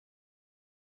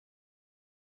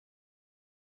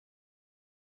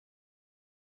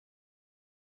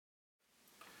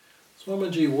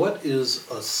Swamiji, what is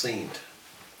a saint?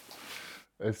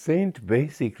 A saint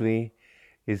basically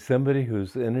is somebody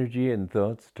whose energy and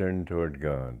thoughts turn toward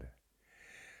God.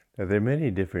 Now, there are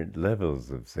many different levels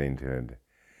of sainthood.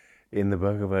 In the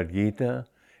Bhagavad Gita,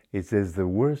 it says the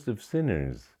worst of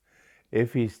sinners,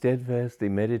 if he steadfastly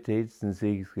meditates and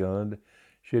seeks God,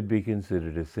 should be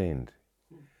considered a saint.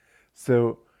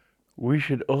 So we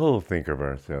should all think of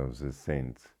ourselves as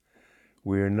saints.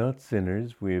 We are not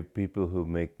sinners, we are people who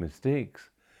make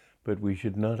mistakes, but we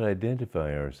should not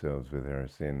identify ourselves with our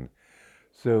sin.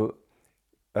 So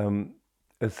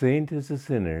a saint is a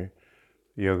sinner,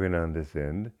 Yogananda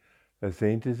said. A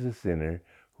saint is a sinner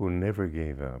who never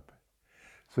gave up.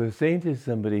 So a saint is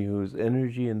somebody whose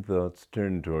energy and thoughts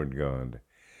turn toward God.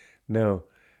 Now,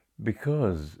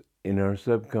 because in our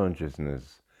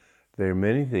subconsciousness, there are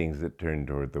many things that turn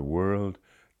toward the world,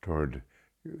 toward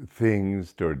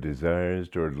things, toward desires,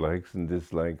 toward likes and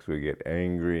dislikes. We get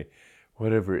angry,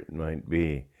 whatever it might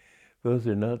be. Those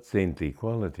are not saintly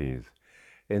qualities.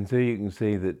 And so you can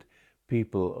say that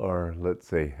people are, let's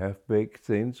say, half-baked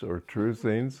saints or true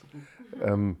saints,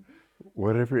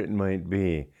 whatever it might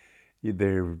be.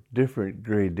 There are different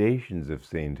gradations of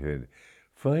sainthood.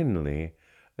 Finally,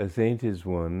 a saint is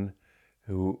one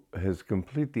who has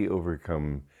completely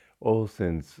overcome all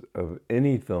sense of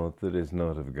any thought that is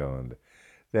not of God.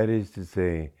 That is to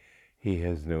say, he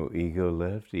has no ego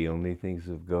left. He only thinks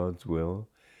of God's will.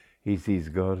 He sees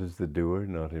God as the doer,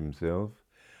 not himself.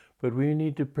 But we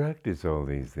need to practice all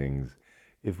these things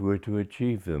if we're to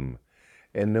achieve them.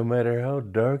 And no matter how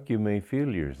dark you may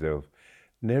feel yourself,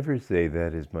 never say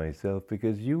that is myself,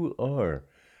 because you are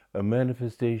a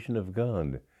manifestation of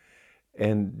God.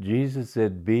 And Jesus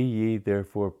said, "Be ye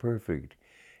therefore perfect,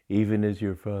 even as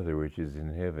your Father which is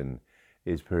in heaven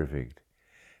is perfect."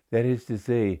 That is to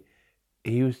say,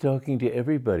 he was talking to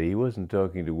everybody. He wasn't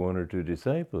talking to one or two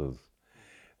disciples.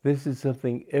 This is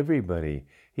something everybody.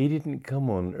 He didn't come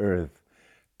on earth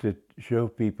to show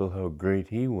people how great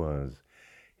he was.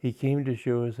 He came to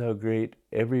show us how great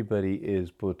everybody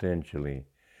is potentially,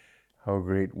 how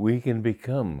great we can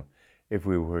become if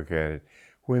we work at it.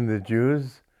 When the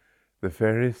Jews, the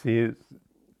Pharisees,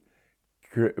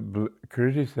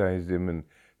 criticized him and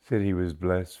said he was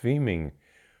blaspheming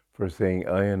for saying,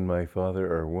 "I and my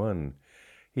Father are one,"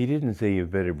 he didn't say, "You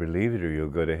better believe it or you'll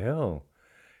go to hell."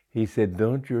 He said,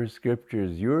 "Don't your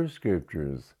scriptures,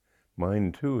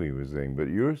 mine too," he was saying, "but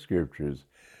your scriptures,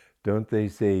 don't they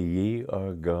say ye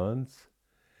are gods?"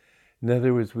 In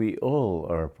other words, we all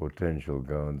are potential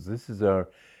gods. This is our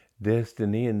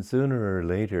destiny, and sooner or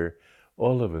later,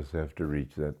 all of us have to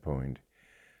reach that point.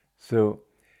 So,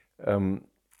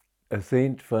 a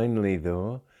saint, finally,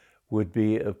 though, would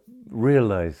be a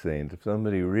realized saint. If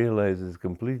somebody realizes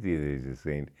completely that he's a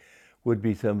saint, would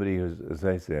be somebody who's, as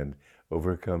I said,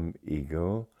 overcome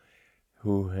ego,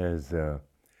 who has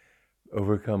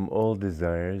overcome all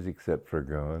desires except for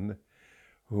God,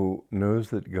 who knows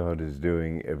that God is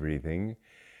doing everything.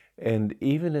 And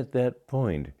even at that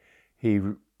point,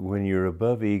 when you're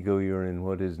above ego, you're in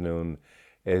what is known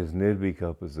as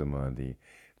Nirvikalpa Samadhi.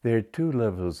 There are two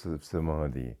levels of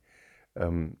Samadhi.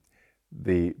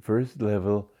 The first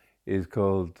level is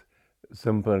called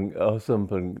Samprajnata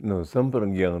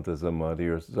Samadhi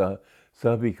or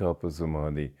Savikalpa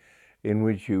Samadhi, in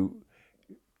which you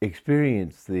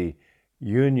experience the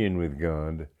union with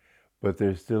God, but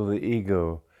there's still the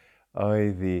ego,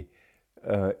 the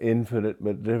infinite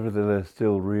but nevertheless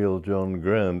still real John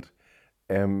Grant,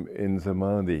 am in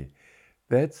Samadhi.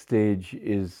 That stage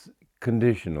is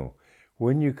conditional.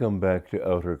 When you come back to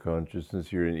outer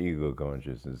consciousness, you're in ego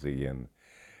consciousness again.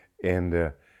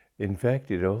 And in fact,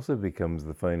 it also becomes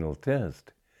the final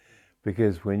test,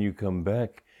 because when you come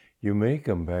back, you may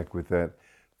come back with that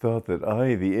thought that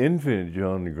I, the infinite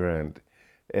John Grant,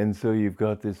 and so you've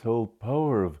got this whole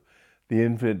power of the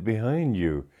infinite behind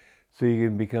you, so you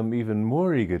can become even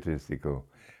more egotistical.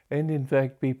 And in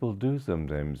fact, people do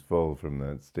sometimes fall from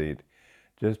that state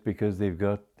just because they've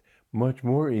got much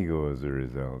more ego as a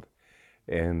result.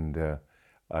 And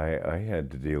I had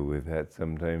to deal with that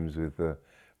sometimes with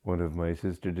one of my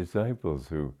sister disciples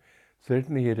who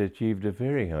certainly had achieved a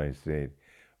very high state,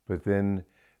 but then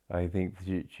I think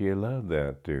she allowed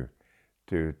that to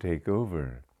take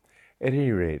over. At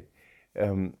any rate,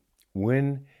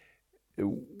 when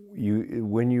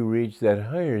you reach that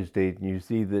higher state and you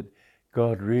see that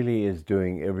God really is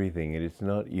doing everything and it's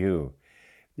not you,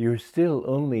 you're still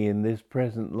only in this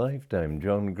present lifetime,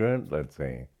 John Grant, let's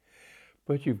say,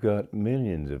 but you've got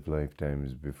millions of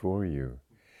lifetimes before you.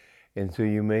 And so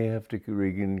you may have to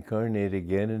reincarnate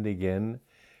again and again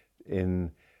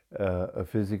in a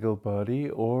physical body,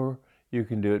 or You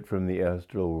can do it from the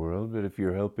astral world, but if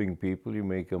you're helping people, you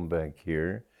may come back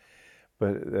here.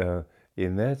 But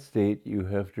in that state, you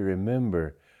have to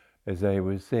remember, as I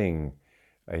was saying,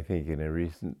 I think in a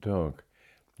recent talk,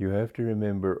 you have to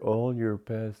remember all your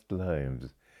past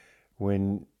lives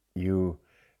when you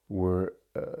were,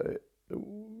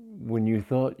 when you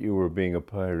thought you were being a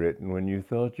pirate, and when you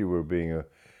thought you were being a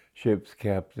ship's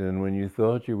captain, when you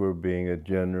thought you were being a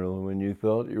general, when you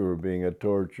thought you were being a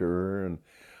torturer, and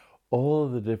all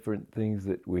the different things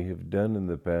that we have done in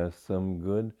the past, some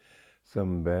good,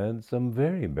 some bad, some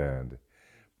very bad,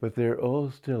 but they're all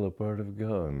still a part of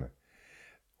God.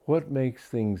 What makes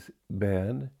things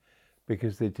bad?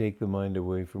 Because they take the mind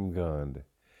away from God.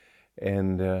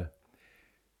 And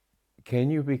can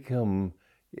you become,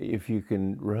 if you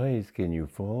can rise, can you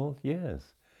fall?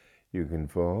 Yes, you can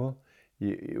fall.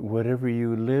 Whatever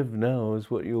you live now is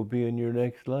what you'll be in your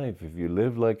next life. If you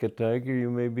live like a tiger, you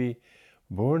may be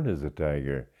born as a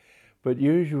tiger. But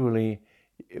usually,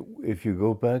 if you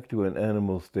go back to an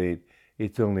animal state,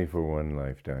 it's only for one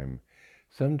lifetime.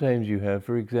 Sometimes you have,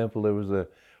 for example, there was a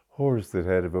horse that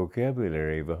had a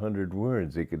vocabulary of 100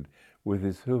 words. He could, with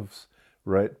his hoofs,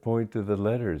 point to the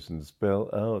letters and spell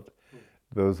out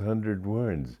those 100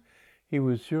 words. He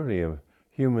was surely a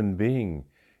human being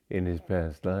in his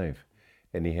past life,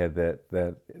 and he had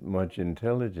that much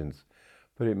intelligence.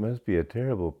 But it must be a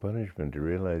terrible punishment to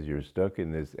realize you're stuck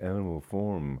in this animal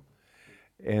form.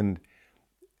 And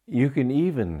you can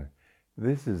even,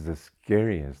 this is the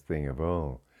scariest thing of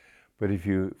all, but if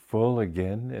you fall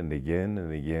again and again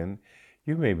and again,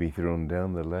 you may be thrown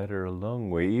down the ladder a long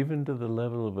way, even to the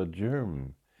level of a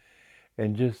germ.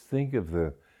 And just think of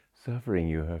the suffering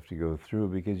you have to go through,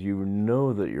 because you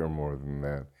know that you're more than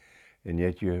that. And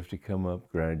yet you have to come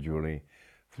up gradually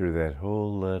through that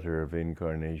whole ladder of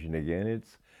incarnation again.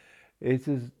 It's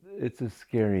a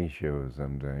scary show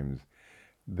sometimes.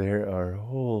 There are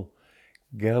whole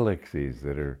galaxies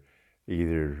that are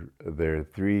either, there are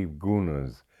three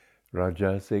gunas.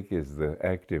 Rajasic is the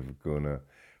active guna,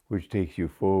 which takes you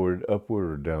forward,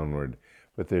 upward, or downward.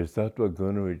 But there's Sattva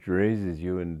guna, which raises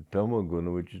you, and Tamo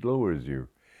guna, which lowers you.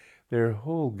 There are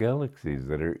whole galaxies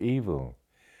that are evil.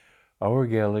 Our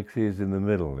galaxy is in the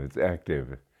middle. It's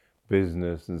active.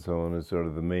 Business and so on is sort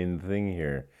of the main thing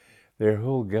here. There are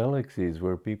whole galaxies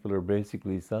where people are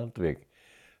basically sattvic.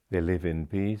 They live in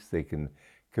peace. They can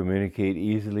communicate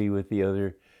easily with the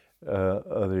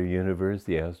other universe,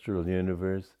 the astral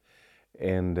universe.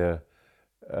 And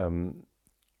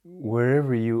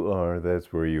wherever you are,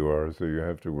 that's where you are, so you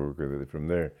have to work with it from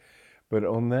there. But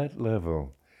on that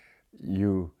level,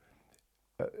 you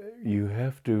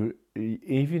have to,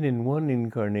 even in one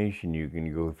incarnation you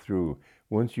can go through,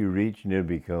 once you reach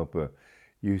Nirvikalpa,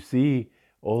 you see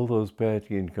all those past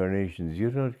incarnations, you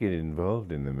don't get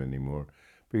involved in them anymore,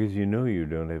 because you know you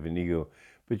don't have an ego.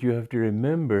 But you have to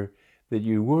remember that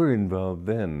you were involved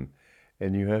then,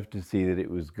 and you have to see that it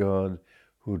was God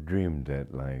who dreamed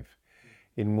that life.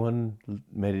 In one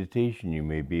meditation, you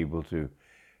may be able to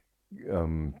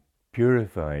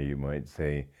purify, you might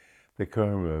say, the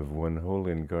karma of one whole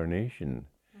incarnation.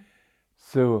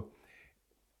 So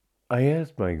I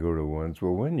asked my guru once,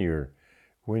 well, when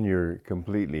you're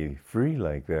completely free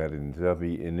like that in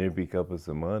Nirvikalpa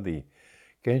Samadhi,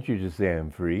 can't you just say,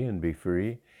 I'm free, and be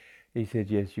free? He said,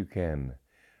 yes, you can.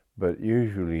 But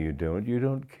usually you don't. You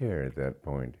don't care at that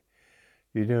point.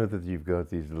 You know that you've got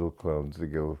these little clouds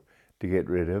to get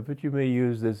rid of, but you may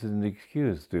use this as an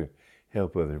excuse to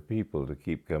help other people, to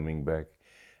keep coming back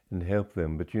and help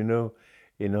them. But you know,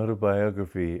 in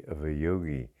Autobiography of a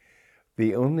Yogi,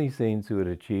 the only saints who had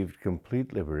achieved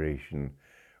complete liberation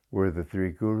were the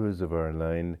three gurus of our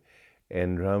line,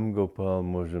 and Ram Gopal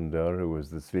Mojumdar, who was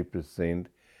the sleepless saint,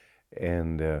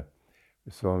 and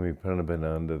Swami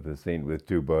Pranabananda, the saint with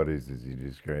two bodies, as he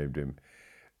described him.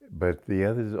 But the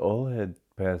others all had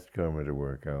past karma to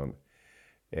work out.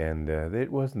 And it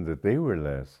wasn't that they were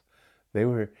less.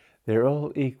 They're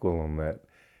all equal on that.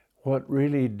 What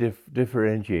really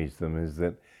differentiates them is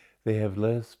that they have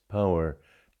less power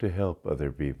to help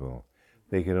other people.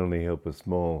 They can only help a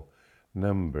small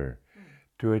number.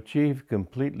 To achieve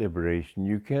complete liberation,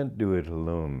 you can't do it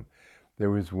alone.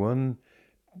 There was one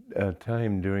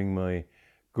time during my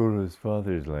guru's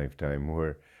father's lifetime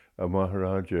where a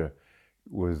Maharaja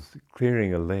was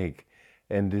clearing a lake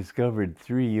and discovered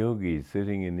three yogis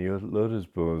sitting in the lotus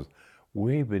pose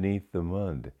way beneath the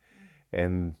mud.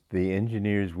 And the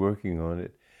engineers working on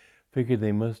it figured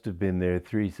they must have been there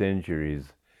 3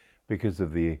 centuries because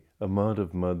of the amount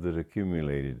of mud that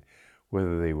accumulated.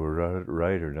 Whether they were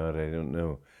right or not, I don't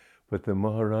know. But the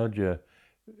Maharaja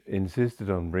insisted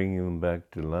on bringing them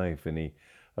back to life, and he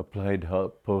applied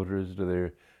hot powders to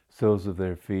their soles of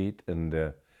their feet,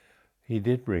 and he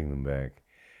did bring them back.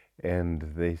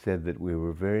 And they said that we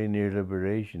were very near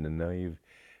liberation, and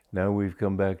now we've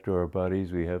come back to our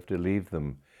bodies. We have to leave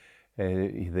them.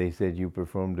 And they said you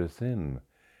performed a sin,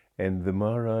 and the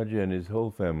Maharaja and his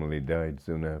whole family died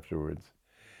soon afterwards.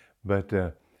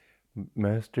 But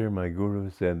Master, my Guru,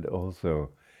 said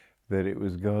also that it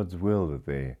was God's will that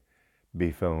they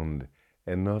be found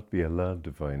and not be allowed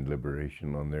to find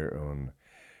liberation on their own,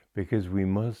 because we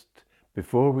must,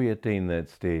 before we attain that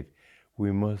state,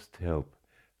 we must help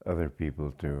other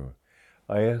people too.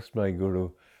 I asked my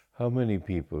Guru, how many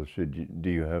people do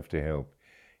you have to help?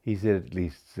 He said at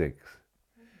least 6.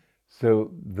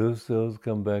 So those souls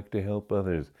come back to help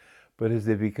others. But as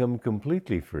they become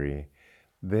completely free,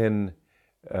 then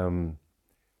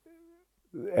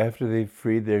after they've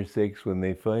freed their 6, when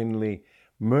they finally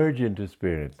merge into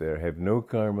spirit, they have no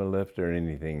karma left or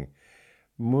anything,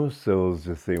 most souls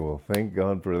just say, well, thank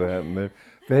God for that, and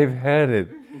they've had it.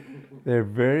 There are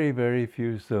very, very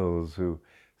few souls who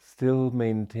still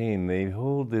maintain, they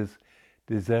hold this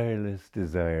desireless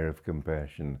desire of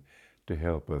compassion to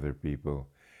help other people.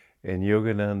 And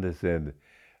Yogananda said,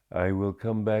 I will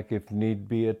come back if need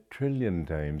be 1 trillion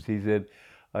times. He said,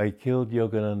 I killed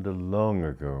Yogananda long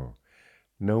ago.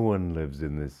 No one lives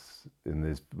in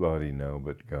this body now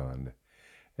but God.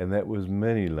 And that was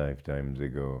many lifetimes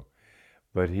ago.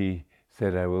 But he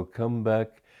said, I will come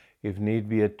back if need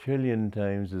be 1 trillion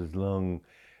times, as long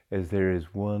as there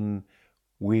is one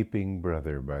weeping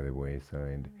brother by the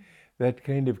wayside. That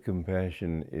kind of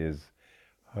compassion is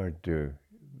hard to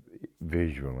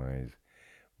visualize.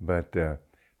 But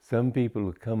some people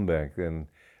who come back, and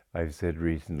I've said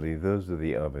recently, those are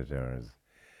the avatars.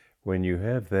 When you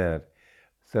have that,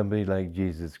 somebody like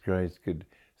Jesus Christ could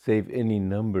save any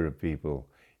number of people.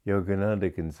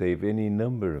 Yogananda can save any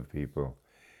number of people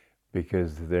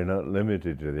because they're not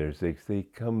limited to their 6. They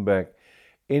come back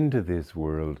into this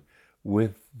world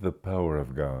with the power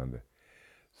of God.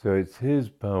 So it's His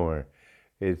power.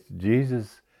 It's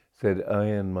Jesus said, I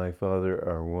and my Father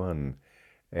are one.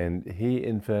 And He,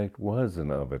 in fact, was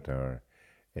an avatar.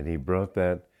 And He brought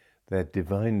that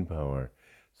divine power.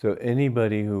 So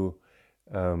anybody who,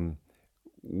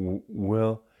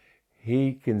 well,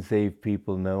 He can save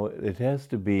people now. It has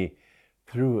to be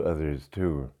through others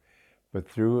too. But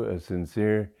through a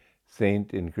sincere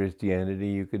saint in Christianity,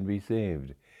 you can be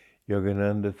saved.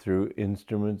 Yogananda, through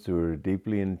instruments who are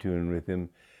deeply in tune with him,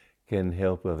 can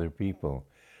help other people.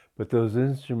 But those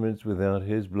instruments, without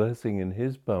his blessing and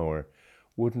his power,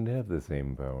 wouldn't have the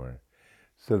same power.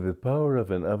 So the power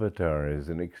of an avatar is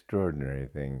an extraordinary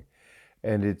thing.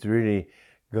 And it's really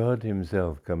God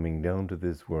Himself coming down to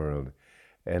this world.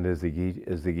 And as the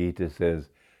Gita says,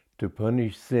 to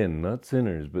punish sin, not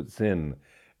sinners, but sin,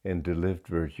 and to lift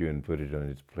virtue and put it on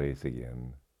its place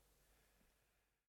again.